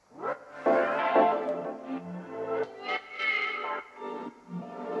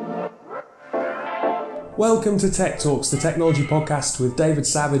Welcome to Tech Talks, the technology podcast with David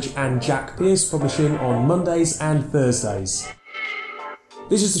Savage and Jack Pierce, publishing on Mondays and Thursdays.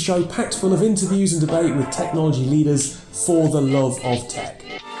 This is the show packed full of interviews and debate with technology leaders for the love of tech.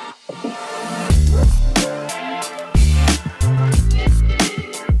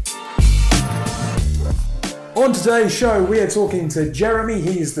 On today's show, we are talking to Jeremy.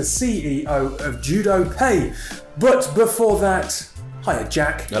 He is the CEO of JudoPay. But before that, hiya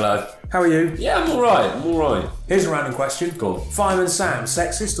Jack. Hello. How are you? Yeah, I'm alright. Here's a random question. Go on. Fireman Sam,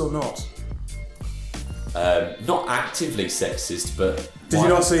 sexist or not? Not actively sexist, but... Did you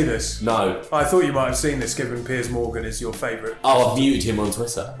not see this? No. I thought you might have seen this, given Piers Morgan is your favourite. Oh, I've muted him on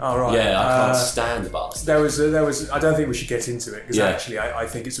Twitter. Oh, right. Yeah, I can't stand the bastard. There was. I don't think we should get into it, because Yeah. actually I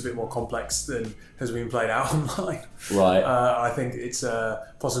think it's a bit more complex than has been played out online. Right. I think it's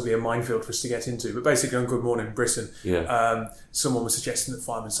possibly a minefield for us to get into. But basically, on Good Morning Britain, someone was suggesting that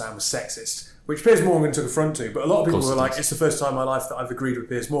Fireman Sam was sexist, which Piers Morgan took affront to. But a lot of people were like, "It's the first time in my life that I've agreed with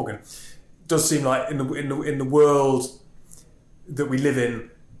Piers Morgan." It does seem like in the world that we live in,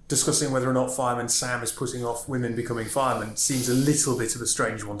 discussing whether or not Fireman Sam is putting off women becoming firemen seems a little bit of a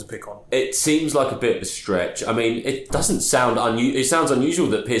strange one to pick on. It seems like a bit of a stretch. I mean, it doesn't sound it sounds unusual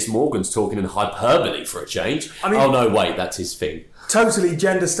that Piers Morgan's talking in hyperbole for a change. I mean, oh no, wait, that's his thing. Totally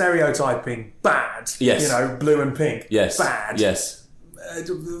gender stereotyping, bad. Yes. You know, blue and pink. Yes. Bad. Yes.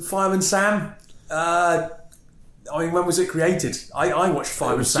 Fireman Sam, I mean, when was it created? I watched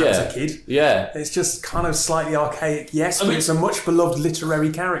Fireman Sam as a kid. Yeah. It's just kind of slightly archaic, yes, but it's a much beloved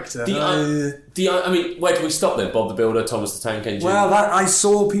literary character. I mean, where do we stop then? Bob the Builder, Thomas the Tank Engine? Well, I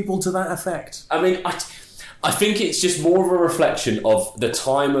saw people to that effect. I mean, I think it's just more of a reflection of the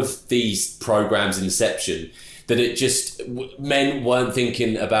time of these programmes' inception, that it just, men weren't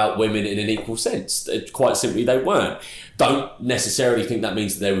thinking about women in an equal sense. Quite simply, they weren't. Don't necessarily think that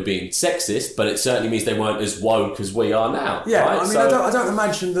means that they were being sexist, but it certainly means they weren't as woke as we are now. Yeah, right? I mean, I don't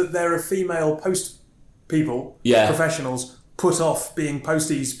imagine that there are female post people, professionals, put off being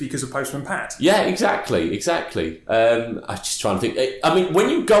posties because of Postman Pat. Yeah, exactly. I'm just trying to think. I mean, when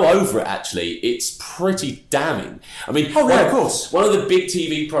you go over it, actually, it's pretty damning. I mean, of course. One of the big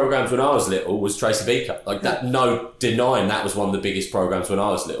TV programmes when I was little was Tracy Beaker. Like that, no denying that was one of the biggest programmes when I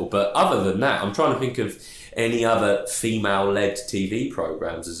was little. But other than that, I'm trying to think of any other female-led TV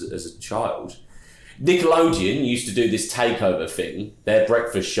programmes as a child. Nickelodeon used to do this takeover thing. Their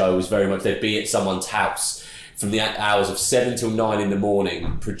breakfast show was very much, they'd be at someone's house from the hours of 7 till 9 in the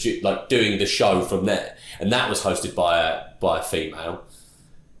morning, doing the show from there. And that was hosted by a female.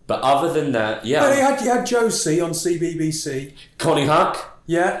 But other than that, yeah. But you had Josie on CBBC. Connie Huck.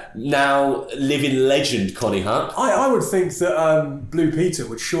 Yeah. Now, living legend Connie Huck. I would think that Blue Peter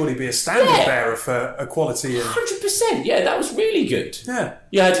would surely be a standard bearer for equality. 100%. Yeah, that was really good. Yeah.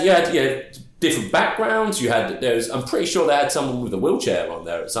 You had different backgrounds. I'm pretty sure they had someone with a wheelchair on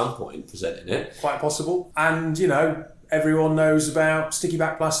there at some point presenting it. Quite possible. And, you know, everyone knows about Sticky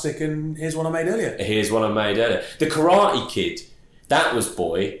Back Plastic and Here's One I Made Earlier. The Karate Kid, that was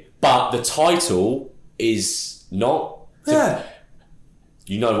boy, but the title is not. Yeah.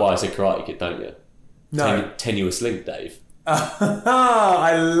 You know why I said Karate Kid, don't you? No. Tenuous Link, Dave.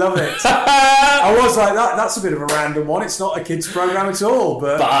 I love it. I was like, that's a bit of a random one. It's not a kids' programme at all.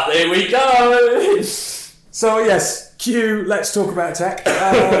 But there we go. So, yes, let's talk about tech.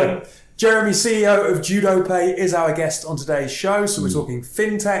 Jeremy, CEO of JudoPay, is our guest on today's show. So we're talking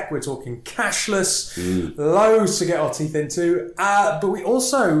fintech, we're talking cashless, loads to get our teeth into. But we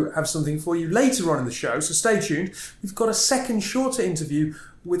also have something for you later on in the show, so stay tuned. We've got a second shorter interview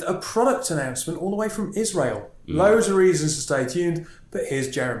with a product announcement all the way from Israel. Loads of reasons to stay tuned, but here's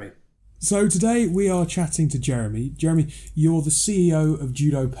Jeremy. So today we are chatting to Jeremy. Jeremy, you're the CEO of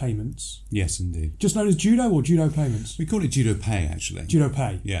Judo Payments. Yes, indeed. Just known as Judo or Judo Payments? We call it JudoPay, actually.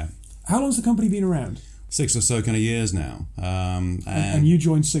 JudoPay? Yeah. How long's the company been around? 6 or so kind of years now. And you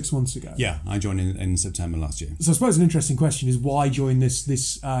joined 6 months ago? Yeah, I joined in September last year. So I suppose an interesting question is why join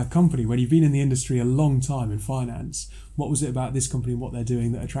this company when you've been in the industry a long time in finance? What was it about this company and what they're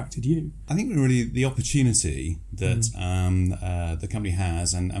doing that attracted you? I think really the opportunity that the company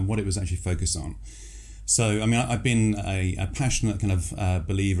has and what it was actually focused on. So, I mean, I've been a passionate kind of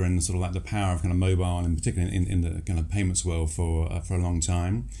believer in sort of like the power of kind of mobile and particularly in the kind of payments world for a long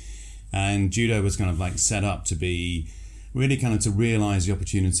time. And Judo was kind of like set up to be really kind of to realise the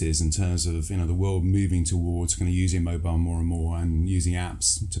opportunities in terms of, you know, the world moving towards kind of using mobile more and more and using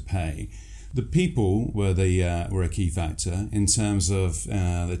apps to pay. The people were a key factor in terms of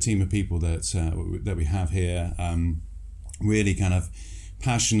the team of people that we have here. Really kind of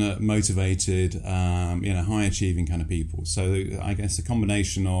passionate, motivated, high achieving kind of people. So I guess a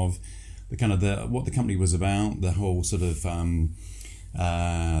combination of what the company was about, the whole sort of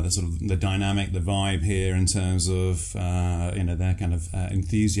the dynamic, the vibe here in terms of their kind of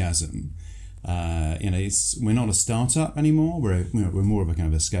enthusiasm. We're not a startup anymore. We're more of a kind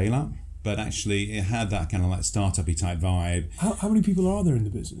of a scale up. But actually, it had that kind of like startup-y type vibe. How many people are there in the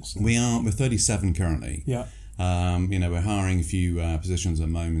business? We're 37 currently. Yeah. We're hiring a few positions at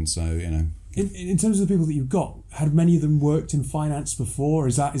the moment. So In terms of the people that you've got, had many of them worked in finance before?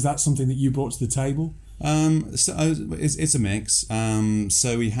 Is that something that you brought to the table? So it's a mix.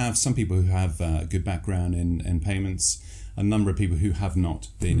 So we have some people who have a good background in payments, a number of people who have not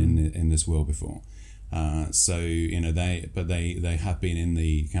been in this world before. They have been in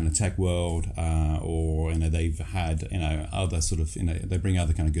the kind of tech world, or they've had other sort of they bring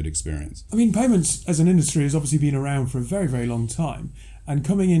other kind of good experience. I mean, payments as an industry has obviously been around for a very, very long time, and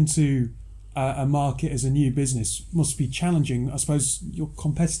coming into a market as a new business must be challenging. I suppose your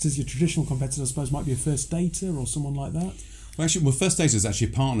traditional competitors, I suppose, might be a First Data or someone like that. Well, First Data is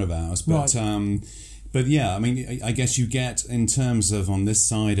actually a partner of ours, but. Right. But yeah, I mean, I guess you get in terms of on this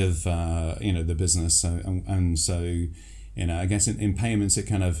side of the business, so I guess in payments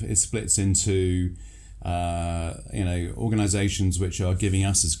it splits into organizations which are giving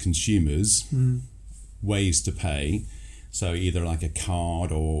us as consumers ways to pay, so either like a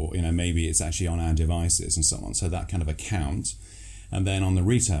card or maybe it's actually on our devices and so on. So that kind of account. And then on the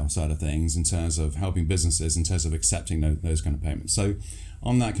retail side of things, in terms of helping businesses, in terms of accepting those kind of payments. So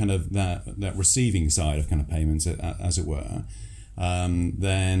on that kind of that receiving side of kind of payments, as it were,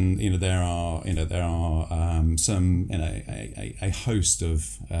 then there are some a host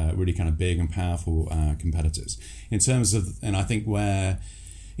of really kind of big and powerful competitors in terms of, and I think where.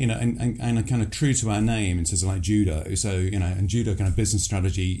 And kind of true to our name in terms of like Judo. So and Judo kind of business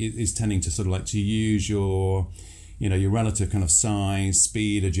strategy is tending to sort of like to use your relative kind of size,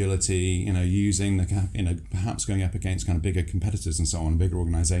 speed, agility, using perhaps going up against kind of bigger competitors and so on, bigger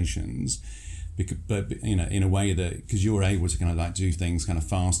organizations, but in a way that, because you're able to kind of like do things kind of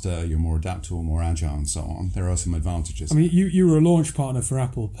faster, you're more adaptable, more agile and so on. There are some advantages. I mean, you were a launch partner for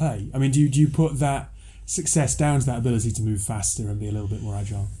Apple Pay. I mean, do you put that success down to that ability to move faster and be a little bit more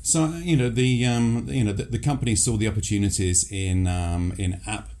agile? So the company saw the opportunities in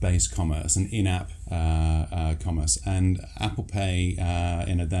app-based commerce and in-app commerce, and Apple Pay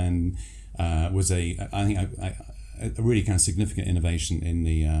was a really kind of significant innovation in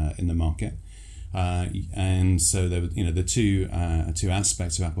the market. And so there were the two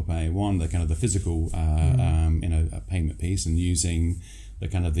aspects of Apple Pay. One, the kind of the physical payment piece, and using the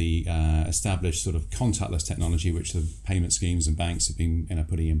kind of the established sort of contactless technology which the payment schemes and banks have been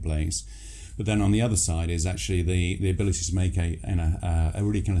putting in place. But then on the other side is actually the ability to make a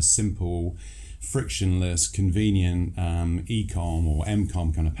really kind of simple, frictionless, convenient e-com or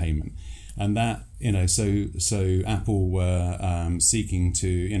m-com kind of payment. And that, so Apple were seeking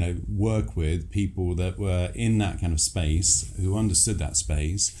to, work with people that were in that kind of space, who understood that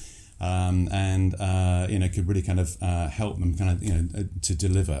space, and could really kind of help them kind of, to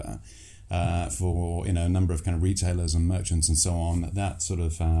deliver for, a number of kind of retailers and merchants and so on, that sort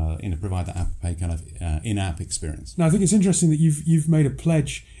of, provide that Apple Pay kind of in-app experience. Now, I think it's interesting that you've made a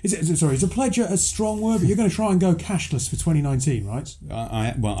pledge. Is a pledge a strong word? But you're going to try and go cashless for 2019, right?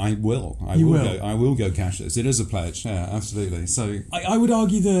 I will go cashless. It is a pledge, yeah, absolutely. So I would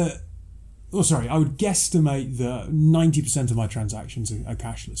argue that, I would guesstimate that 90% of my transactions are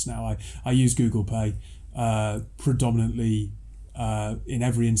cashless now. I use Google Pay predominantly in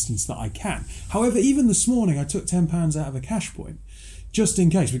every instance that I can. However, even this morning I took £10 out of a cash point just in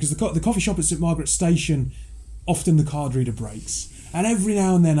case, because the coffee shop at St Margaret's Station, often the card reader breaks, and every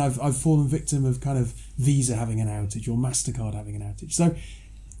now and then I've fallen victim of kind of Visa having an outage or MasterCard having an outage. So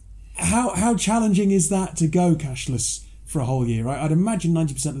how challenging is that to go cashless for a whole year? I'd imagine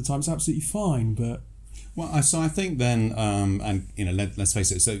 90% of the time it's absolutely fine, but... Well, so I think then, let's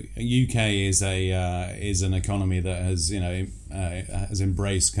face it. So UK is an economy that has has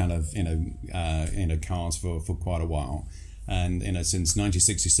embraced kind of cards for quite a while, and since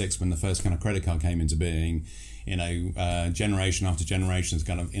 1966 when the first kind of credit card came into being, generation after generation is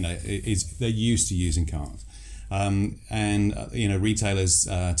kind of they're used to using cards. Retailers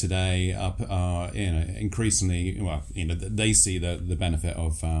today are increasingly they see the benefit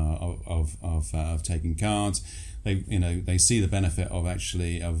of taking cards. They see the benefit of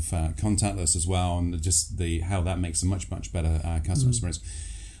contactless as well, and just how that makes a much better customer experience.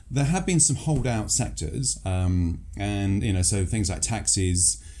 There have been some holdout sectors, so things like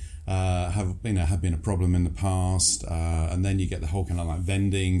taxis have been a problem in the past, and then you get the whole kind of like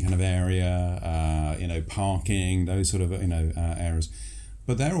vending kind of area, parking, those sort of areas.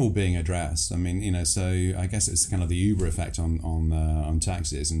 but they're all being addressed. I mean, so I guess it's kind of the Uber effect on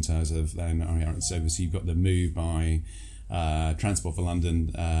taxis in terms of then. So obviously you've got the move by Transport for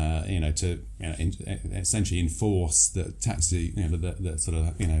London, to essentially enforce that taxi, that sort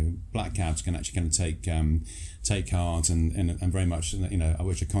of black cabs can actually kind of take cards and very much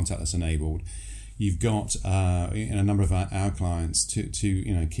which are contactless enabled. You've got a number of our clients, two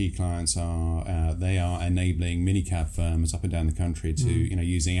key clients they are enabling minicab firms up and down the country to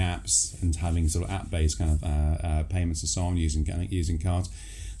using apps and having sort of app-based kind of payments and so on, using cards.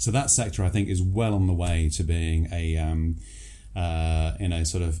 So that sector I think is well on the way to being a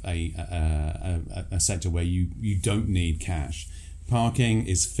sector where you don't need cash. Parking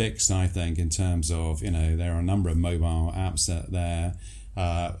is fixed, I think, in terms of there are a number of mobile apps there.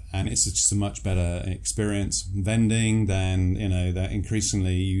 And it's just a much better experience. Vending, then that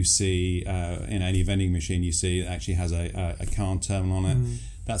increasingly you see in any vending machine you see it actually has a card terminal on it.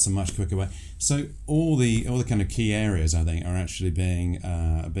 That's a much quicker way. So all the kind of key areas I think are actually being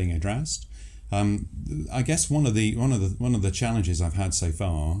addressed. I guess one of the challenges I've had so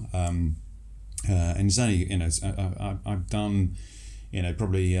far, and it's only I've done.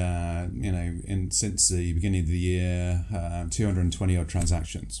 Probably since the beginning of the year, 220 odd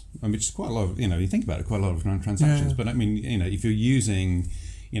transactions, which is quite a lot of, you think about it, quite a lot of transactions. Yeah. But I mean, if you're using,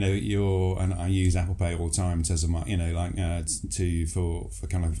 and I use Apple Pay all the time in terms of my, for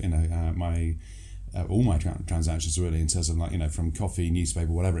kind of, my, all my transactions really in terms of from coffee,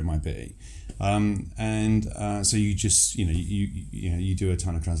 newspaper, whatever it might be. So you just, you do a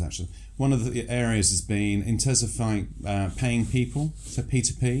ton of transactions. One of the areas has been in terms of paying people, so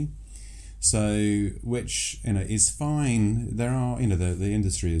P2P. So which is fine. There are the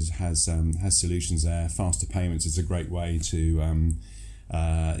industry has solutions there. Faster payments is a great way to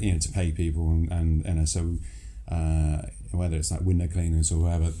to pay people and so. Whether it's like window cleaners or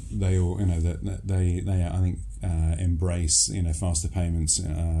whatever, they all they I think embrace faster payments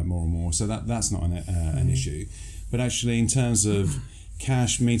more and more. So that's not an issue. But actually, in terms of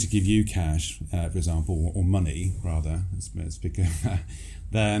cash, me to give you cash, for example, or money rather,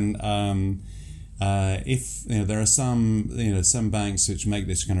 then if there are some banks which make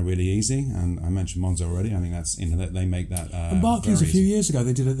this kind of really easy, and I mentioned Monzo already. I think that's they make that. And Barclays a few years ago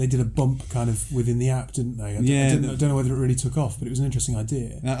they did a bump kind of within the app, didn't they? I don't know whether it really took off, but it was an interesting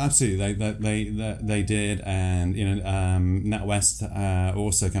idea. Absolutely, they did, and NatWest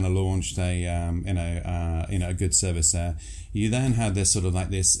also kind of launched a good service there. You then had this sort of like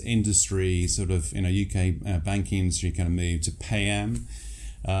this industry sort of UK banking industry kind of move to PayM.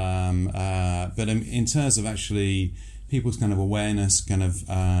 But in terms of actually people's kind of awareness, kind of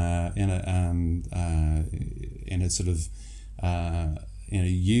in a sort of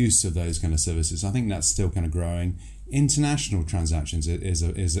use of those kind of services, I think that's still kind of growing. International transactions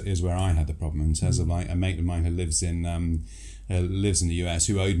is where I had the problem in terms of like a mate of mine who lives in the US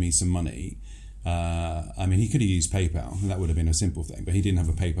who owed me some money. I mean, he could have used PayPal, and that would have been a simple thing, but he didn't have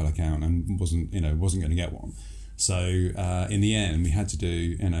a PayPal account and wasn't going to get one. So in the end, we had to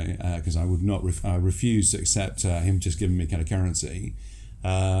do, because I would not, I refused to accept him just giving me kind of currency. We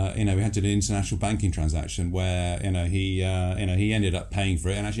had to do an international banking transaction where he ended up paying for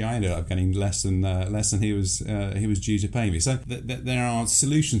it, and actually I ended up getting less than he was due to pay me. So there are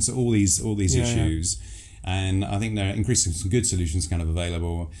solutions to all these issues, and I think there are increasingly some good solutions kind of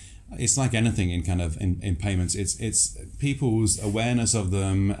available. It's like anything in payments. It's people's awareness of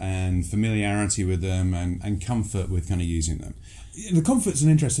them and familiarity with them and comfort with kind of using them. The comfort's an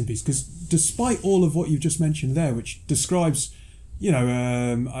interesting piece because despite all of what you've just mentioned there, which describes,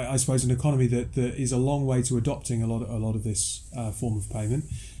 I suppose an economy that is a long way to adopting a lot of this form of payment.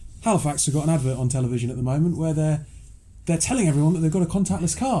 Halifax have got an advert on television at the moment where they're telling everyone that they've got a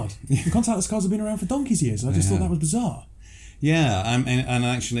contactless card. The contactless cards have been around for donkey's years, and I just thought that was bizarre. Yeah, and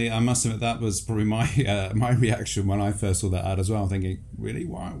actually, I must admit that was probably my reaction when I first saw that ad as well. Thinking, really,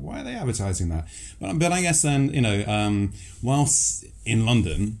 why are they advertising that? But I guess then whilst in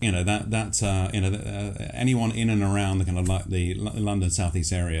London, anyone in and around the kind of like the London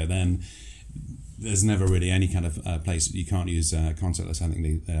southeast area, then there's never really any kind of place that you can't use contactless. I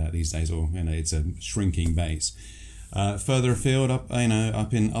think these days, or it's a shrinking base. Further afield, up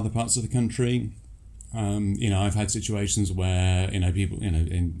in other parts of the country. I've had situations where people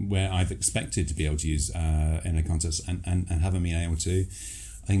where I've expected to be able to use contactless and haven't been able to.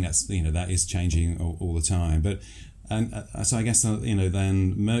 I think that's that is changing all the time. But so I guess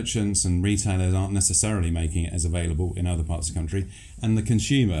then merchants and retailers aren't necessarily making it as available in other parts of the country, and the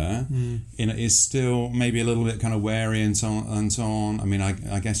consumer is still maybe a little bit kind of wary and so on. I mean,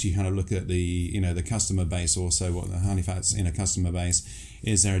 I guess you kind of look at the the customer base also. What the Halifax customer base,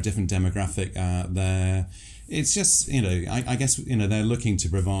 is there a different demographic there? It's just I guess they're looking to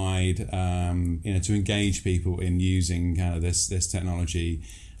provide to engage people in using kind of this technology,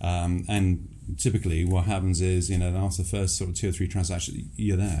 and typically what happens is after the first sort of 2 or 3 transactions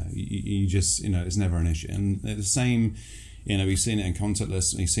you're there. You just it's never an issue. And the same we've seen it in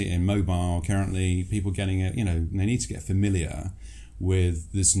contactless, we see it in mobile currently. People getting it, they need to get familiar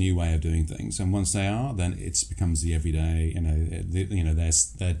with this new way of doing things, and once they are, then it becomes the everyday,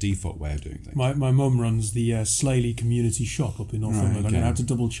 their default way of doing things. My mum runs the Slaley community shop up in Northumberland. I'm going to have to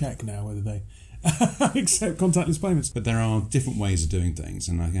double check now whether they accept contactless payments. But there are different ways of doing things,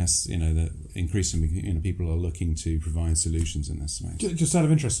 and I guess that increasingly people are looking to provide solutions in this space. Just out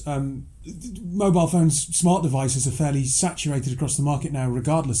of interest, mobile phones, smart devices are fairly saturated across the market now,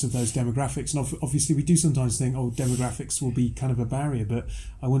 regardless of those demographics. And obviously, we do sometimes think, demographics will be kind of a barrier. But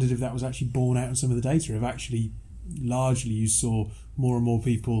I wondered if that was actually borne out in some of the data. If actually, largely, you saw more and more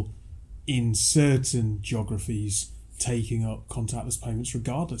people in certain geographies taking up contactless payments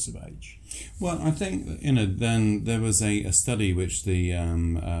regardless of age. Well, I think then there was a study which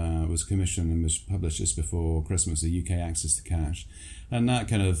was commissioned and was published just before Christmas, the UK Access to Cash, and that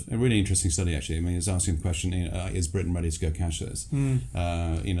kind of a really interesting study actually. I mean, it's asking the question: is Britain ready to go cashless?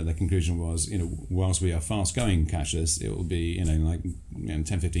 The conclusion was whilst we are fast going cashless, it will be in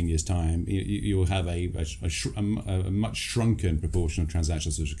 10-15 years time you will have a much shrunken proportion of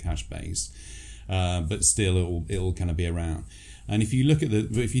transactions which are cash based. But still, it'll kind of be around. And if you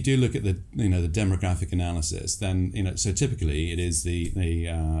do look at the demographic analysis, then so typically it is the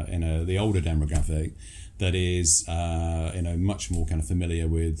older demographic that is much more kind of familiar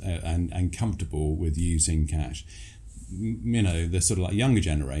with and comfortable with using cash. The sort of like younger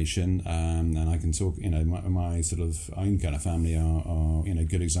generation, and I can talk. My sort of own kind of family are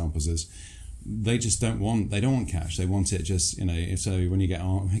good examples is. They just don't want cash. They want it just so when you get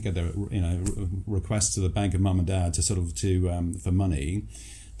the request to the bank of mum and dad for money,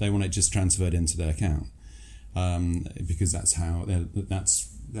 they want it just transferred into their account, because that's how they're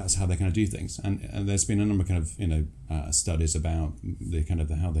going to do things. And there's been a number of kind of studies about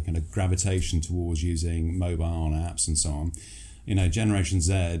how the kind of gravitation towards using mobile apps and so on. Generation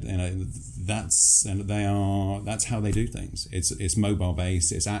Z, that's how they do things. It's mobile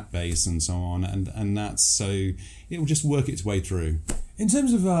based, it's app based, and so on, and that's so it will just work its way through. In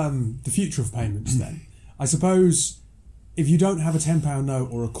terms of the future of payments, then I suppose if you don't have a £10 note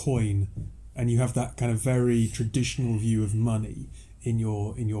or a coin, and you have that kind of very traditional view of money in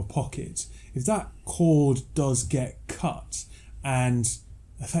your pocket, if that cord does get cut, and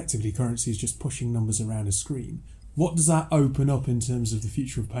effectively currency is just pushing numbers around a screen. What does that open up in terms of the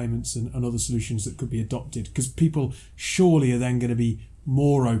future of payments and other solutions that could be adopted? Because people surely are then going to be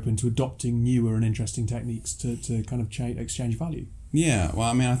more open to adopting newer and interesting techniques to kind of exchange value. Yeah, well,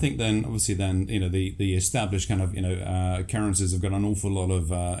 I mean, I think then obviously the established kind of currencies have got an awful lot of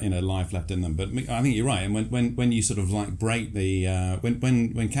life left in them. But I think you're right. And when you sort of like break the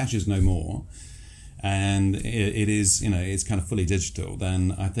when cash is no more, and it is it's kind of fully digital,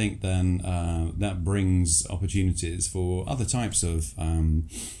 then I think that brings opportunities for other types of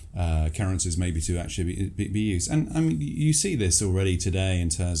currencies maybe to actually be used. And I mean, you see this already today in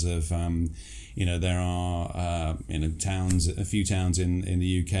terms of there are a few towns in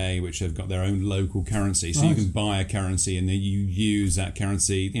the UK which have got their own local currency, so you can buy a currency and then you use that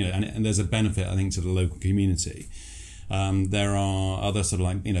currency, and there's a benefit, I think, to the local community. There are other sort of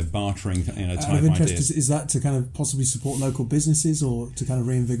like bartering type ideas. Is that to kind of possibly support local businesses or to kind of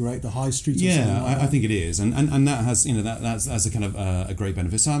reinvigorate the high street? Yeah, I think it is, and that has that's a kind of a great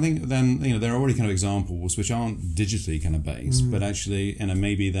benefit. So I think then there are already kind of examples which aren't digitally kind of based, but actually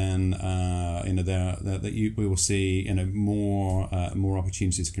maybe then we will see more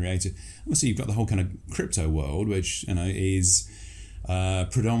opportunities created. Obviously, you've got the whole kind of crypto world, which is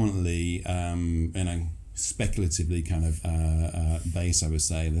predominantly speculatively kind of based, I would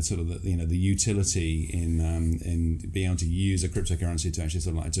say. The sort of the utility in being able to use a cryptocurrency to actually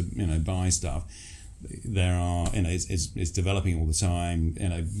sort of like to buy stuff. There are it's developing all the time,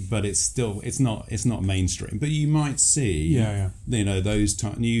 but it's not mainstream. But you might see those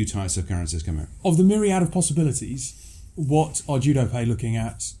new types of currencies come out. Of the myriad of possibilities, what are JudoPay looking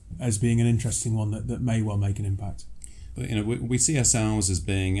at as being an interesting one that may well make an impact? We see ourselves as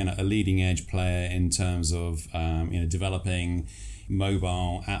being a leading edge player in terms of developing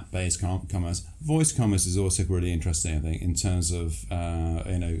mobile app-based commerce. Voice commerce is also really interesting, I think, in terms of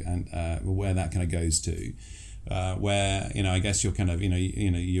where that kind of goes to. Where I guess you're kind of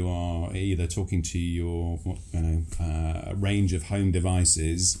you are either talking to your a range of home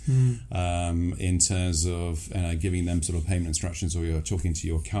devices in terms of giving them sort of payment instructions, or you're talking to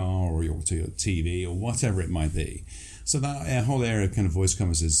your car or to your TV or whatever it might be. So that whole area of kind of voice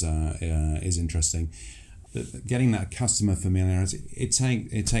commerce is interesting. Getting that customer familiarity,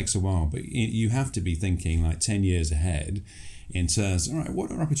 it takes a while, but you have to be thinking like 10 years ahead in terms. All right,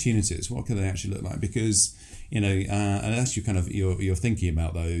 what are opportunities? What could they actually look like? Because unless you're thinking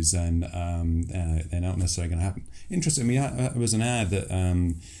about those, and they're not necessarily going to happen. Interestingly, there was an ad that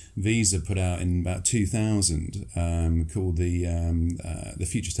Visa put out in about 2000 called the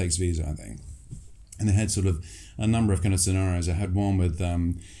Future Takes Visa, I think, and they had sort of a number of kind of scenarios. I had one with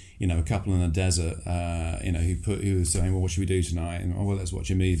a couple in the desert, who was saying, well, what should we do tonight? And well, let's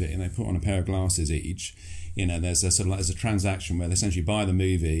watch a movie, and they put on a pair of glasses each. There's a transaction where they essentially buy the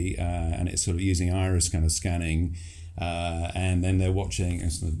movie, and it's sort of using iris kind of scanning, and then they're watching.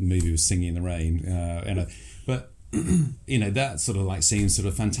 The movie was Singing in the Rain, but that sort of like seems sort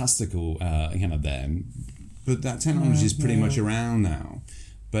of fantastical, then, but that technology is pretty much around now.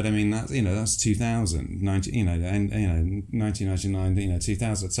 But I mean that's 2000, 1999,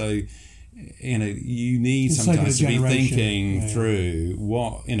 2000. So you need it's sometimes to be thinking Yeah. through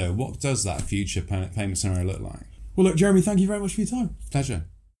what does that future payment scenario look like. Well, look, Jeremy, thank you very much for your time. Pleasure.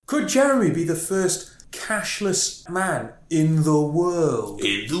 Could Jeremy be the first cashless man in the world?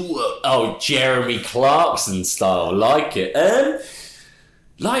 In the world. Oh, Jeremy Clarkson style, like it.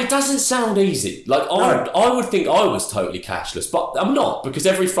 It doesn't sound easy. I would think I was totally cashless, but I'm not, because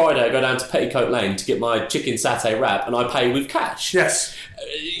every Friday I go down to Petticoat Lane to get my chicken satay wrap and I pay with cash. Yes.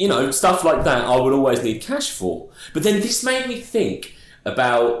 Stuff like that I would always need cash for. But then this made me think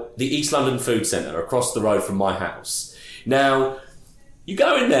about the East London Food Centre across the road from my house. Now, you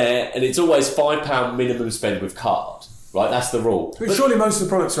go in there and it's always £5 minimum spend with card. Right, that's the rule. But surely most of the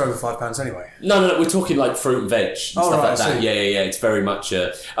products are over £5 anyway. No, we're talking like fruit and veg and stuff like that. Yeah. It's very much.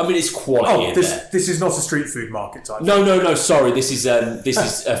 It's quality in there. This is not a street food market type. No. Sorry, this is a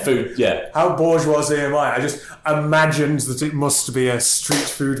food. Yeah. How bourgeoisie am I? I just imagined that it must be a street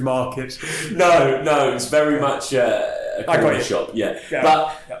food market. No, it's very much a corner shop. Yeah.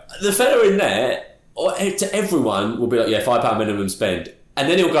 But the fella in there, to everyone, will be like, £5 minimum spend. And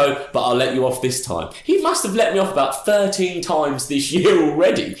then he'll go, but I'll let you off this time. He must have let me off about 13 times this year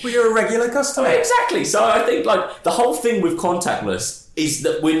already. Well, you're a regular customer. Exactly. So I think the whole thing with contactless is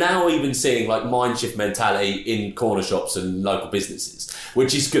that we're now even seeing mind shift mentality in corner shops and local businesses,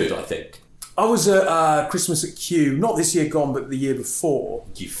 which is good, I think. I was at Christmas at Kew, not this year gone, but the year before.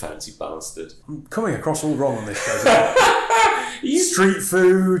 You fancy bastard. I'm coming across all wrong on this show. Street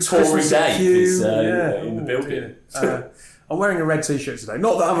food, Christmas at Kew. In the building. I'm wearing a red t-shirt today.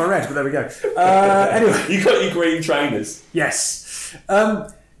 Not that I'm a red, but there we go. Anyway. You got your green trainers. Yes.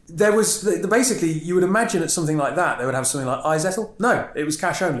 There was, basically, you would imagine at something like that, they would have something like iZettle. No, it was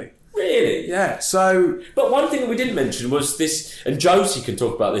cash only. Really? Yeah, so... But one thing we didn't mention was this, and Josie can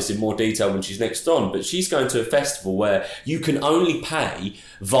talk about this in more detail when she's next on, but she's going to a festival where you can only pay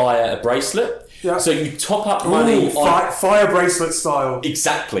via a bracelet. Yeah. So you top up money on... Fire bracelet style.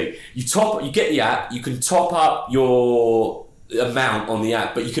 Exactly. You get the app, you can top up your amount on the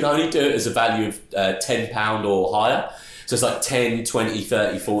app, but you can only do it as a value of £10 or higher. So it's like 10, 20,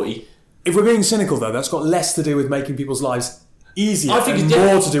 30, 40. If we're being cynical, though, that's got less to do with making people's lives easier and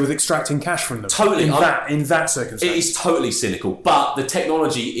more to do with extracting cash from them. Totally. In that circumstance. It is totally cynical, but the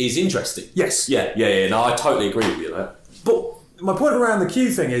technology is interesting. Yes. Yeah. No, I totally agree with you on that. But my point around the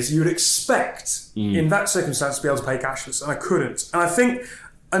Q thing is you would expect in that circumstance to be able to pay cashless, and I couldn't. And I think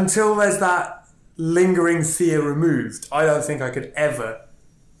until there's that lingering fear removed, I don't think I could ever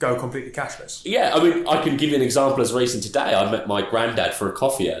go completely cashless. Yeah, I mean, I can give you an example as recent today. I met my granddad for a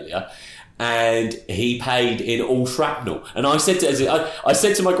coffee earlier, and he paid in all shrapnel. And I said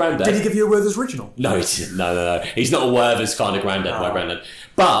to my granddad... Did he give you a Werther's original? No, he didn't. No. He's not a Werther's kind of granddad, my granddad.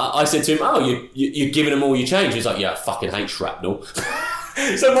 But I said to him, you're giving him all your change. He's like, yeah, I fucking hate shrapnel.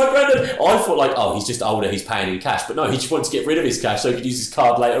 So my granddad, I thought he's just older, he's paying in cash. But no, he just wanted to get rid of his cash so he could use his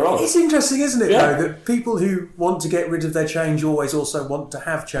card later on. It's interesting, isn't it, though, that people who want to get rid of their change always also want to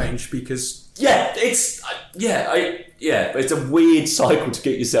have change because... Yeah, it's a weird cycle to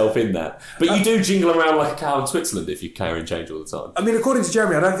get yourself in that. But you do jingle around like a cow in Switzerland if you're carrying change all the time. I mean, according to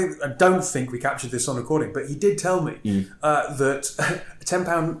Jeremy, I don't think we captured this on recording, but he did tell me that a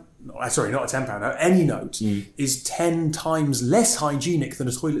 £10... Sorry, not a £10 note. Any note is 10 times less hygienic than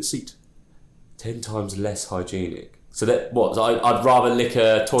a toilet seat. 10 times less hygienic. So that what? So I'd rather lick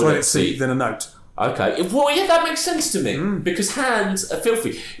a toilet seat than a note. Okay. Well, yeah, that makes sense to me because hands are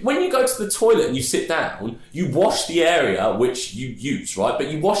filthy. When you go to the toilet and you sit down, you wash the area which you use, right?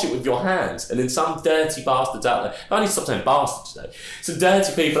 But you wash it with your hands. And then some dirty bastards out there, I need to stop saying bastards today. Some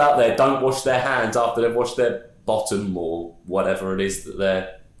dirty people out there don't wash their hands after they've washed their bottom or whatever it is that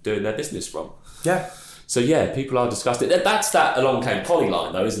they're doing their business from. Yeah. So yeah, people are disgusted. That's that Along Came Polly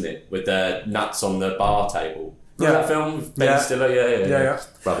line though, isn't it? With the nuts on the bar table. Remember that film with Ben Stiller? Yeah.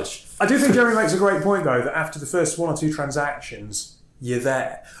 Rubbish. I do think Jeremy makes a great point, though, that after the first 1 or 2 transactions, you're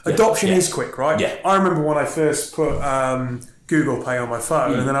there. Adoption is quick, right? Yeah. I remember when I first put Google Pay on my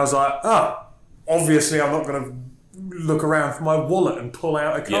phone, and then I was like, obviously I'm not going to look around for my wallet and pull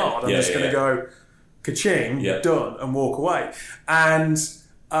out a card. I'm just going to go, ka-ching, done, and walk away. And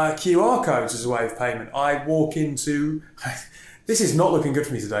QR codes as a way of payment. I walk into... This is not looking good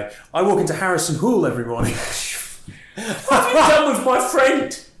for me today. I walk into Harrison Hall every morning. What have you done with my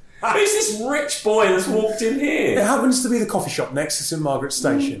friend? Who's this rich boy that's walked in here? It happens to be the coffee shop next to St Margaret's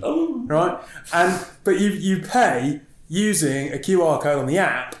Station, right? But you pay using a QR code on the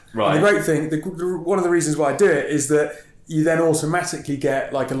app. Right. And the great thing, one of the reasons why I do it is that you then automatically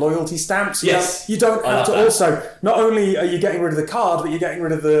get like a loyalty stamp. So you don't have to also, not only are you getting rid of the card, but you're getting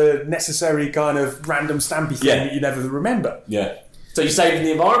rid of the necessary kind of random stampy thing that you never remember. Yeah. So you're saving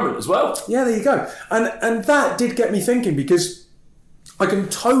the environment as well. Yeah, there you go. And that did get me thinking because I can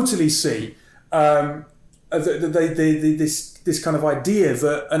totally see this kind of idea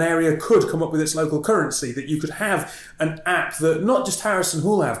that an area could come up with its local currency, that you could have an app that not just Harrison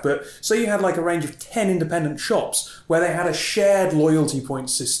Hall have, but say you had like a range of 10 independent shops where they had a shared loyalty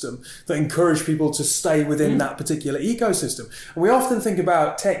point system that encouraged people to stay within that particular ecosystem. And we often think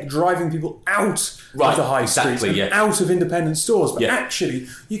about tech driving people out of the high street and out of independent stores, but actually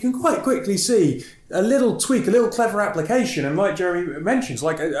you can quite quickly see a little tweak, a little clever application, and like Jeremy mentions,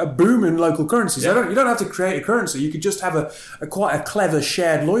 like a boom in local currencies. You don't have to create a currency. You could just have a quite a clever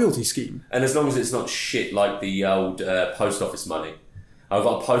shared loyalty scheme. And as long as it's not shit like the old post office money. I've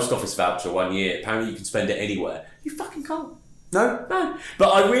got a post office voucher 1 year. Apparently you can spend it anywhere. You fucking can't. No.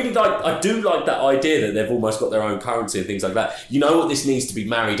 But I do like that idea that they've almost got their own currency and things like that. You know what this needs to be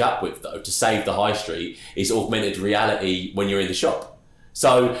married up with, though, to save the high street, is augmented reality when you're in the shop.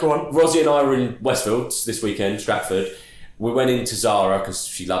 So, Rosie and I were in Westfield this weekend, Stratford. We went into Zara because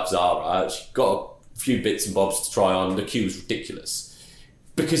she loves Zara. She got a few bits and bobs to try on. The queue was ridiculous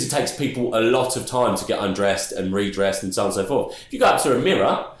because it takes people a lot of time to get undressed and redressed and so on and so forth. If you go up to a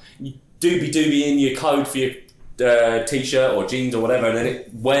mirror, you doobie in your code for your t-shirt or jeans or whatever, and then it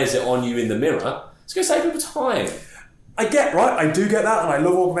wears it on you in the mirror. It's going to save people time. I do get that, and I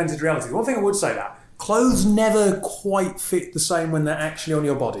love augmented reality. One thing I would say that clothes never quite fit the same when they're actually on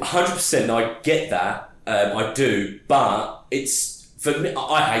your body. 100%, I get that. I do, but it's for me.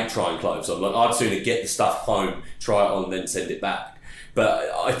 I hate trying clothes on. Like, I'd sooner get the stuff home, try it on, and then send it back.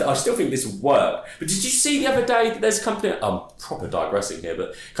 But I still think this will work. But did you see the other day that there's a company? I'm proper digressing here,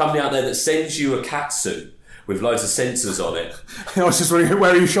 but a company out there that sends you a cat suit with loads of sensors on it. I was just wondering,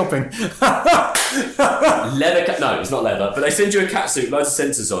 where are you shopping? Leather? No, it's not leather. But they send you a cat suit, loads of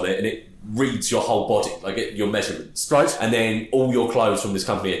sensors on it, and it reads your whole body, like your measurements. Right. And then all your clothes from this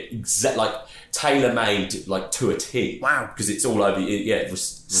company are tailor-made, like to a T. Wow. Because it's all over.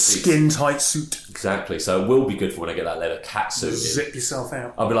 Skin-tight suit. Exactly. So it will be good for when I get that leather cat suit. Zip yourself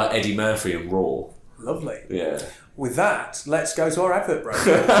out. I'll be like Eddie Murphy in Raw. Lovely. Yeah. With that, let's go to our advert break.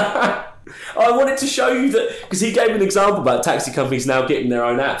 I wanted to show you that, because he gave an example about taxi companies now getting their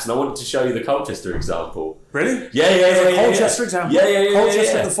own apps, and I wanted to show you the Colchester example. Really? Yeah. Colchester example. Yeah.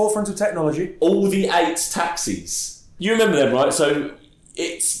 Colchester at the forefront of technology. All the 8 taxis. You remember them, right? So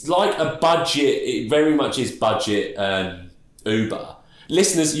it's like a budget. It very much is budget Uber.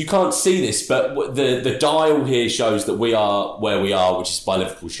 Listeners, you can't see this, but the dial here shows that we are where we are, which is by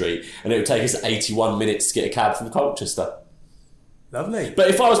Liverpool Street, and it would take us 81 minutes to get a cab from Colchester. Lovely. But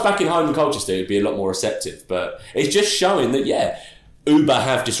if I was back in home in Colchester, it would be a lot more receptive. But it's just showing that, Uber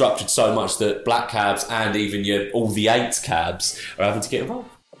have disrupted so much that black cabs and even all the 8 cabs are having to get involved.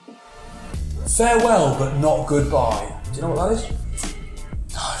 Farewell, but not goodbye. Do you know what that is?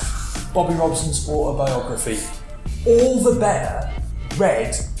 Bobby Robson's autobiography. All the Better,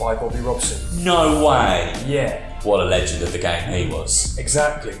 read by Bobby Robson. No way. Yeah. What a legend of the game he was.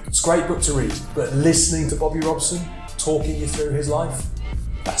 Exactly. It's a great book to read, but listening to Bobby Robson talking you through his life,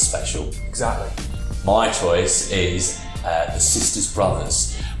 that's special. Exactly. My choice is The Sisters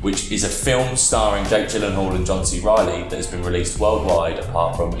Brothers, which is a film starring Jake Gyllenhaal and John C. Reilly that has been released worldwide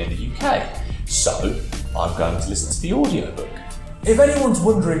apart from in the UK. So I'm going to listen to the audiobook. If anyone's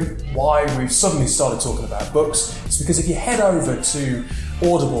wondering why we've suddenly started talking about books, it's because if you head over to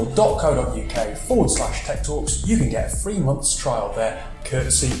audible.co.uk/Tech Talks, you can get a 3 months trial there,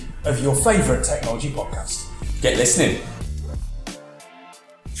 courtesy of your favourite technology podcast. Get listening.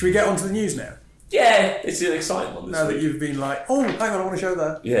 Should we get on to the news now? Yeah, it's an exciting one this Now week. that you've been like, oh, hang on, I want to show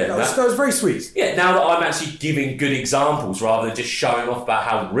that. Yeah, that was very sweet. Yeah, now that I'm actually giving good examples rather than just showing off about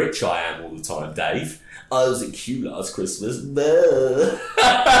how rich I am all the time, Dave. I was at Q last Christmas.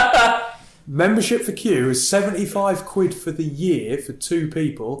 Membership for Q is 75 quid for the year for 2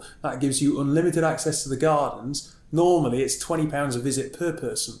 people. That gives you unlimited access to the gardens. Normally, it's £20 a visit per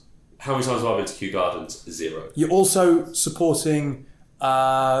person. How many times have I been to Kew Gardens? 0. You're also supporting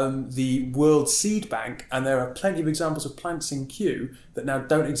the World Seed Bank, and there are plenty of examples of plants in Kew that now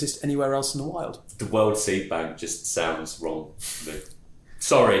don't exist anywhere else in the wild. The World Seed Bank just sounds wrong to me.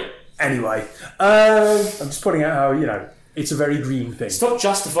 Sorry. Anyway, I'm just pointing out how, it's a very green thing. Stop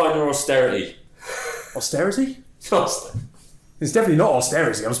justifying your austerity. Austerity? Just. It's definitely not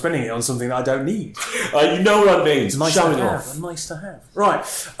austerity. I'm spending it on something that I don't need. You know what I mean. It's nice Showing to have. off. Nice to have. Right.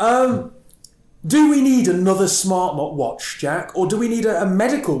 Do we need another smart watch, Jack? Or do we need a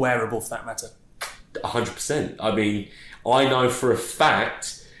medical wearable for that matter? 100%. I mean, I know for a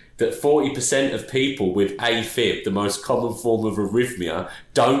fact that 40% of people with AFib, the most common form of arrhythmia,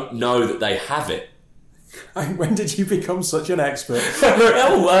 don't know that they have it. When did you become such an expert?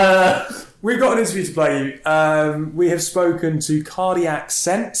 We've got an interview to play you. We have spoken to Cardiac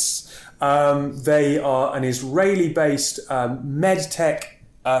Sense. They are an Israeli-based medtech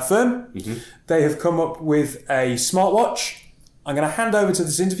firm. Mm-hmm. They have come up with a smartwatch. I'm going to hand over to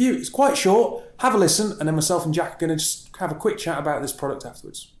this interview. It's quite short. Have a listen, and then myself and Jack are going to just have a quick chat about this product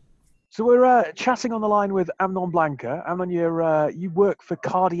afterwards. So we're chatting on the line with Amnon Blanca. Amnon, you work for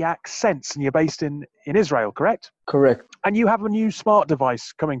Cardiac Sense, and you're based in Israel, correct? Correct. And you have a new smart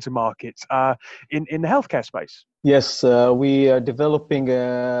device coming to market in the healthcare space. Yes, we are developing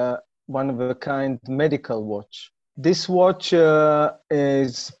a one-of-a-kind medical watch. This watch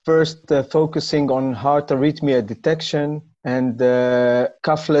is first focusing on heart arrhythmia detection and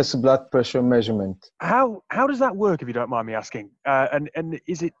cuffless blood pressure measurement. How does that work, if you don't mind me asking? And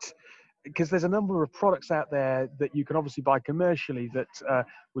is it... Because there's a number of products out there that you can obviously buy commercially that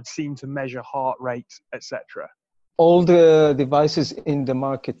would seem to measure heart rate, etc. All the devices in the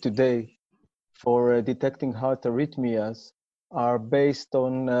market today for detecting heart arrhythmias are based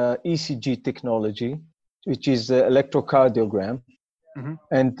on ECG technology, which is electrocardiogram. Mm-hmm.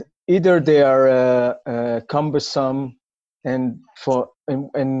 And either they are cumbersome and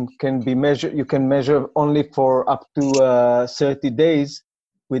can be measured. You can measure only for up to 30 days.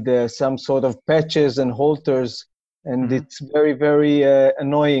 With some sort of patches and halters, and mm-hmm. It's very, very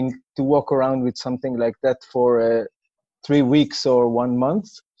annoying to walk around with something like that for 3 weeks or 1 month.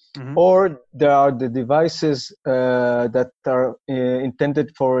 Mm-hmm. Or there are the devices that are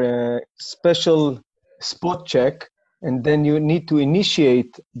intended for a special spot check, and then you need to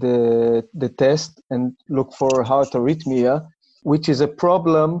initiate the test and look for heart arrhythmia, which is a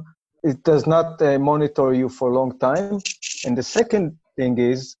problem. It does not monitor you for a long time. And the second thing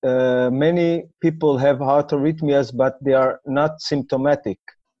is many people have heart arrhythmias, but they are not symptomatic,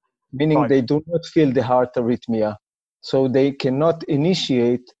 meaning right. They do not feel the heart arrhythmia. So they cannot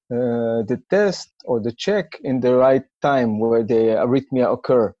initiate the test or the check in the right time where the arrhythmia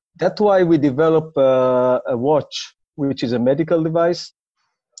occur. That's why we develop a watch, which is a medical device.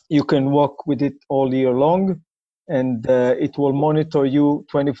 You can walk with it all year long, and it will monitor you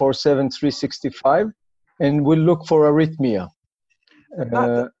 24/7, 365, and will look for arrhythmia.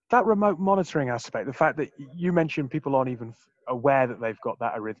 That remote monitoring aspect, the fact that you mentioned people aren't even aware that they've got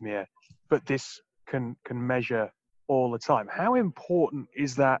that arrhythmia, but this can measure all the time. How important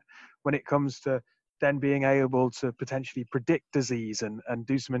is that when it comes to then being able to potentially predict disease and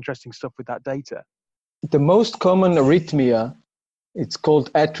do some interesting stuff with that data? The most common arrhythmia, it's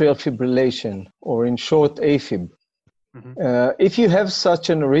called atrial fibrillation, or in short, AFib. Mm-hmm. If you have such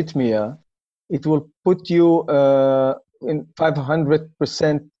an arrhythmia, it will put you in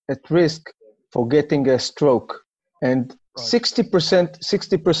 500% at risk for getting a stroke. And right.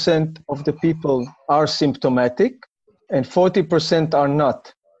 60% of the people are symptomatic and 40% are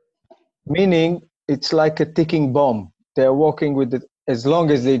not. Meaning it's like a ticking bomb. They're walking with it. As long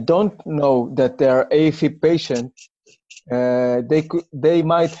as they don't know that they are AFib patient, they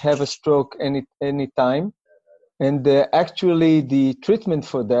might have a stroke any time. And actually the treatment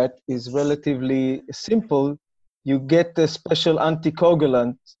for that is relatively simple. You get a special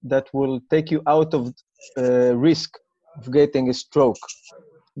anticoagulant that will take you out of risk of getting a stroke.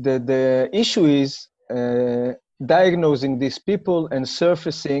 The issue is diagnosing these people and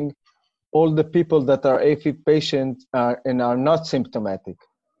surfacing all the people that are AFib patients and are not symptomatic.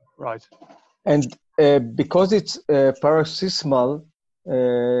 Right. And because it's paroxysmal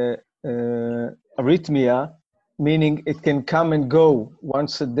arrhythmia, meaning it can come and go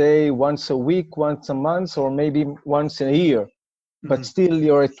once a day, once a week, once a month, or maybe once a year, but still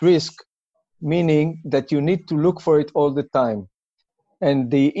you're at risk, meaning that you need to look for it all the time. And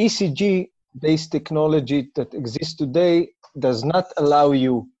the ECG-based technology that exists today does not allow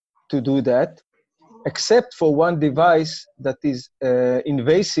you to do that, except for one device that is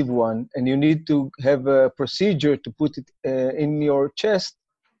invasive one, and you need to have a procedure to put it in your chest,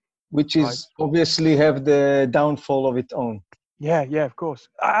 which is obviously have the downfall of its own. Yeah, of course.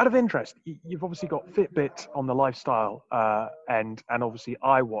 Out of interest, you've obviously got Fitbit on the lifestyle end, and obviously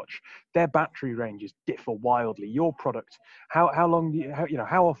iWatch. Their battery ranges differ wildly. Your product, how long?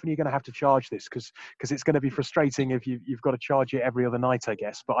 How often are you going to have to charge this? Because it's going to be frustrating if you've got to charge it every other night, I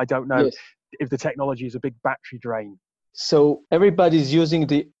guess. But I don't know if the technology is a big battery drain. So everybody's using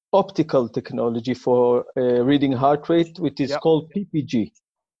the optical technology for reading heart rate, which is called PPG.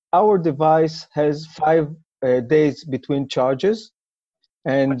 Our device has 5 days between charges,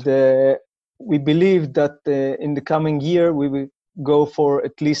 and we believe that in the coming year we will go for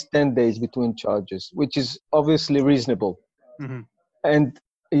at least 10 days between charges, which is obviously reasonable. And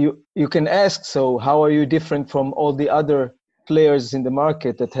you can ask, so how are you different from all the other players in the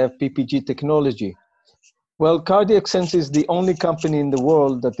market that have PPG technology? Well, Cardiac Sense is the only company in the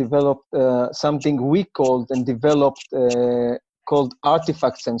world that developed something we called called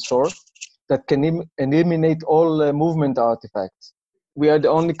artifact sensor that can eliminate all movement artifacts. We are the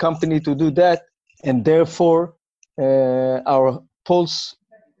only company to do that, and therefore our pulse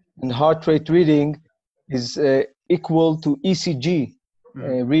and heart rate reading is equal to ECG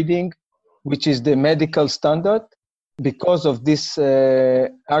reading, which is the medical standard. Because of this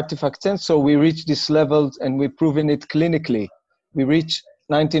artifact sensor, we reach these levels, and we've proven it clinically. We reach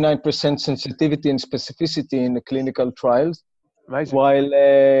 99% sensitivity and specificity in the clinical trials. Amazing. While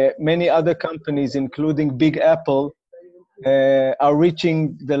many other companies, including Big Apple, are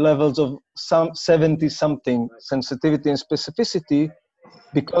reaching the levels of some 70-something sensitivity and specificity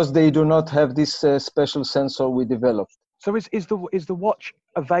because they do not have this special sensor we developed. So is the watch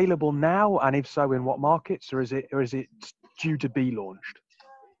available now, and if so, in what markets, or is it due to be launched?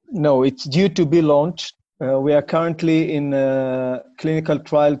 No, it's due to be launched. We are currently in a clinical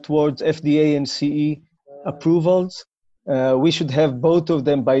trial towards FDA and CE approvals. We should have both of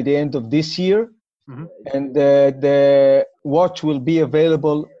them by the end of this year. And the watch will be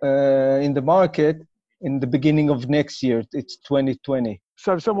available in the market in the beginning of next year. It's 2020.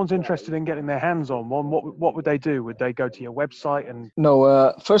 So if someone's interested in getting their hands on one, what would they do? Would they go to your website? And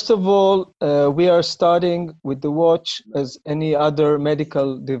No, first of all, we are starting with the watch as any other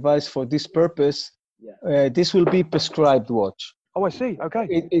medical device for this purpose. This will be prescribed watch. Oh, I see. Okay.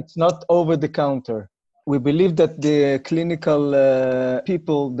 It's not over the counter. We believe that the clinical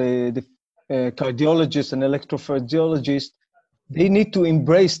people, the cardiologists and electrophysiologists, they need to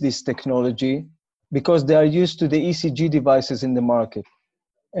embrace this technology because they are used to the ECG devices in the market.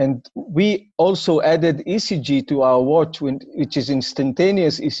 And we also added ECG to our watch, which is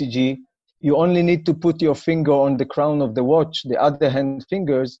instantaneous ECG. You only need to put your finger on the crown of the watch, the other hand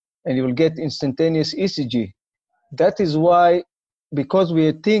fingers, and you will get instantaneous ECG. That is why, because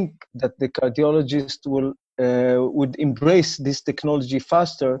we think that the cardiologist would embrace this technology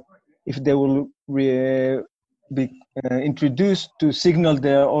faster if they will be introduced to signal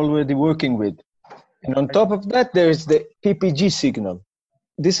they are already working with. And on top of that, there is the PPG signal.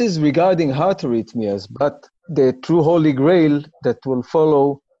 This is regarding heart arrhythmias, but the true holy grail that will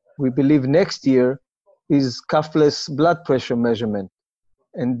follow, we believe next year, is cuffless blood pressure measurement.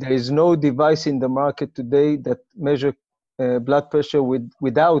 And there is no device in the market today that measure blood pressure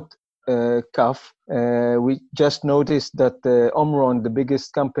without cuff. We just noticed that Omron, the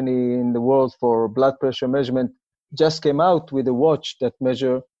biggest company in the world for blood pressure measurement, just came out with a watch that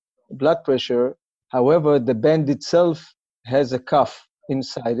measure blood pressure. However, the band itself has a cuff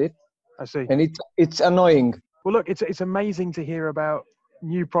inside it. I see. And it's annoying. Well, look, it's amazing to hear about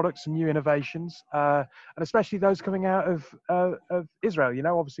new products and new innovations, and especially those coming out of Israel. You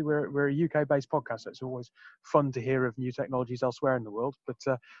know, obviously we're a UK-based podcast, so it's always fun to hear of new technologies elsewhere in the world. But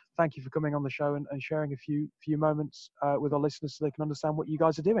thank you for coming on the show and sharing a few moments with our listeners so they can understand what you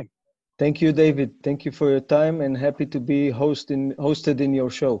guys are doing. Thank you, David. Thank you for your time, and happy to be hosted in your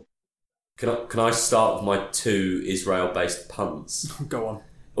show. Can I start with my 2 Israel-based puns? Go on.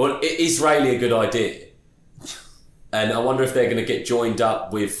 Well, is really a good idea? And I wonder if they're going to get joined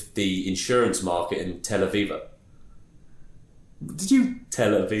up with the insurance market in Tel Aviv. Did you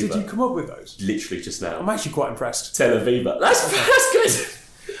Televiva. come up with those? Literally just now. I'm actually quite impressed. Televiva. That's good.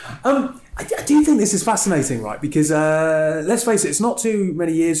 I do think this is fascinating, right? Because let's face it, it's not too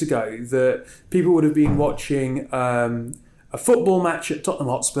many years ago that people would have been watching a football match at Tottenham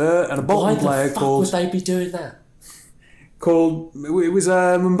Hotspur and a Bolton player Why the fuck would they be doing that? It was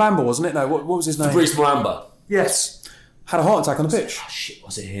Mbamba, wasn't it? No, what was his name? Fabrice Muamba. Yes. Had a heart attack on the pitch. Oh shit,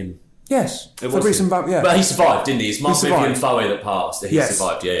 was it him? Yes. It was Fabrice him. Mbamba, yeah. But he survived, didn't he? It's Mark survived. Vivian Foe that passed. He Yes.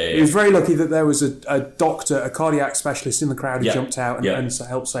 survived, yeah. He was very lucky that there was a doctor, a cardiac specialist in the crowd who Yeah. jumped out and, Yeah. and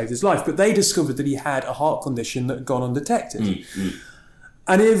helped save his life. But they discovered that he had a heart condition that had gone undetected.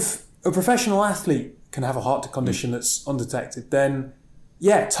 And if a professional athlete can have a heart condition that's undetected, then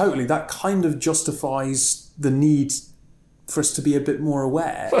yeah, totally, that kind of justifies the need for us to be a bit more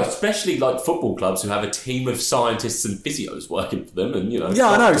aware. Well, especially like football clubs who have a team of scientists and physios working for them, and Yeah,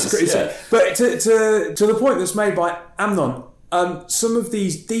 I know. doctors, But to the point that's made by Amnon, some of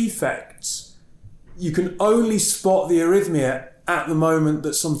these defects, you can only spot the arrhythmia at the moment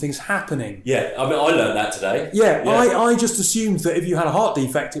that something's happening. Yeah, I mean, I learned that today. Yeah, I just assumed that if you had a heart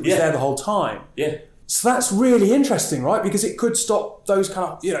defect, it was Yeah. there the whole time. Yeah. So that's really interesting, right? Because it could stop those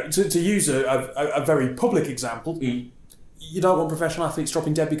kind of, to use a very public example, you don't want professional athletes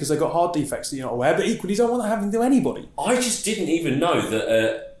dropping dead because they've got heart defects that you're not aware, but equally you don't want that happening to anybody. I just didn't even know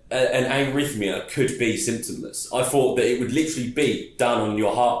that an arrhythmia could be symptomless. I thought that it would literally be done on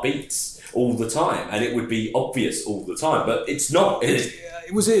your heartbeats all the time, and it would be obvious all the time, but it's not.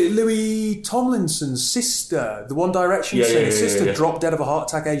 Was it Louis Tomlinson's sister, the One Direction singer's sister, dropped dead of a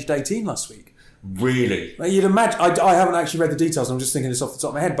heart attack aged 18 last week? Really? Now, you'd imagine, I haven't actually read the details, I'm just thinking this off the top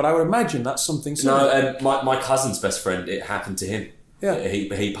of my head, but I would imagine that's something similar. No, and my cousin's best friend, it happened to him. Yeah.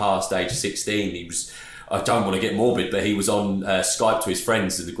 He passed age 16. He was, I don't want to get morbid, but he was on Skype to his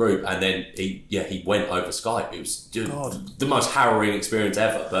friends in the group, and then he went over Skype. It was the most harrowing experience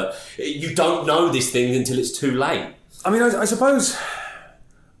ever, but you don't know this thing until it's too late. I mean, I suppose,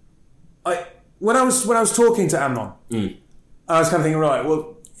 when I was talking to Amnon, I was kind of thinking, right,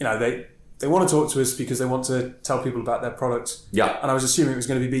 well, they want to talk to us because they want to tell people about their product. Yeah. And I was assuming it was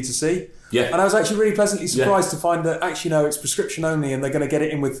going to be B2C. Yeah. And I was actually really pleasantly surprised to find that actually, no, it's prescription only, and they're going to get it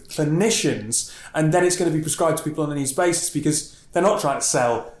in with clinicians, and then it's going to be prescribed to people on a needs basis, because they're not trying to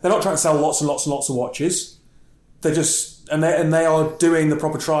sell lots and lots and lots of watches. They're just, and they are doing the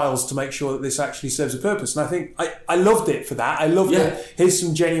proper trials to make sure that this actually serves a purpose. And I think I loved it for that. I loved that here's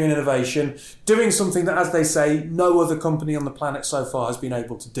some genuine innovation, doing something that, as they say, no other company on the planet so far has been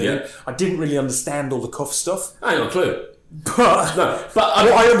able to do. Yeah. I didn't really understand all the cuff stuff. I ain't got a clue. But what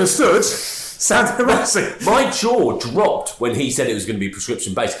I understood sounded amazing. My jaw dropped when he said it was going to be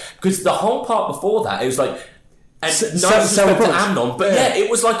prescription based, because the whole part before that, it was like, and no disrespect to Amnon, but it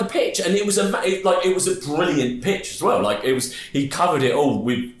was like a pitch, and it was a brilliant pitch as well. Like he covered it all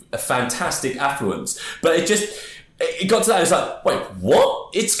with a fantastic affluence, but it got to that. It's like, wait, what?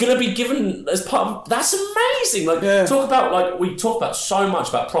 It's going to be given as part of... That's amazing. We talk about so much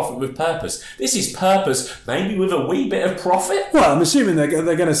about profit with purpose. This is purpose, maybe with a wee bit of profit. Well, I'm assuming they're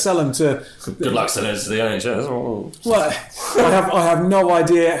going to sell them to... Good luck selling it to the NHS. Well, I have no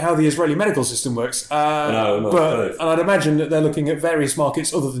idea how the Israeli medical system works. And I'd imagine that they're looking at various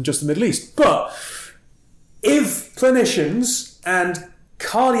markets other than just the Middle East. But if clinicians and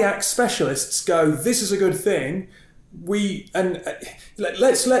cardiac specialists go, this is a good thing,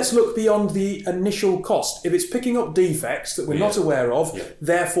 let's look beyond the initial cost. If it's picking up defects that we're not aware of,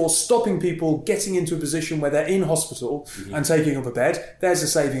 therefore stopping people getting into a position where they're in hospital and taking up a bed, there's a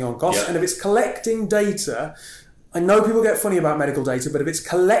saving on cost. And if it's collecting data, I know people get funny about medical data, but if it's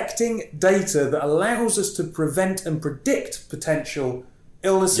collecting data that allows us to prevent and predict potential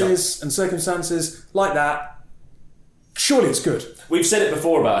illnesses and circumstances like that, surely it's good. We've said it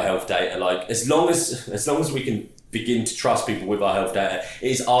before about health data. Like, as long as we can begin to trust people with our health data,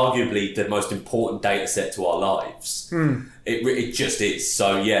 it is arguably the most important data set to our lives. It just is.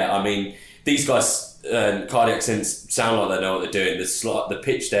 So yeah, I mean, these guys, Cardiac Sense, sound like they know what they're doing. The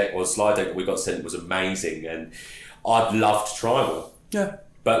pitch deck or slide deck that we got sent was amazing, and I'd love to try one. Yeah.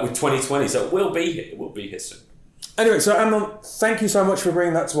 But with 2020, so it will be here. It will be here soon. Anyway, so Amnon, thank you so much for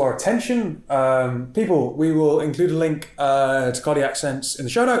bringing that to our attention. People, we will include a link to Cardiac Sense in the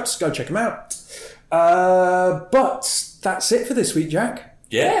show notes. Go check them out. But that's it for this week, Jack.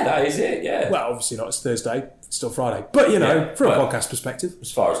 Yeah, that is it, yeah. Well, obviously not. It's Thursday. It's still Friday. But, from a podcast perspective. As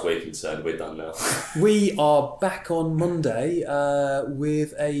far as we're concerned, we're done now. We are back on Monday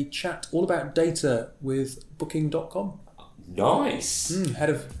with a chat all about data with Booking.com. Nice. Head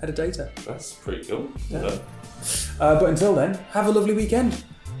of data. That's pretty cool. Yeah. But until then, have a lovely weekend.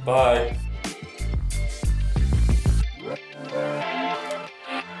 Bye.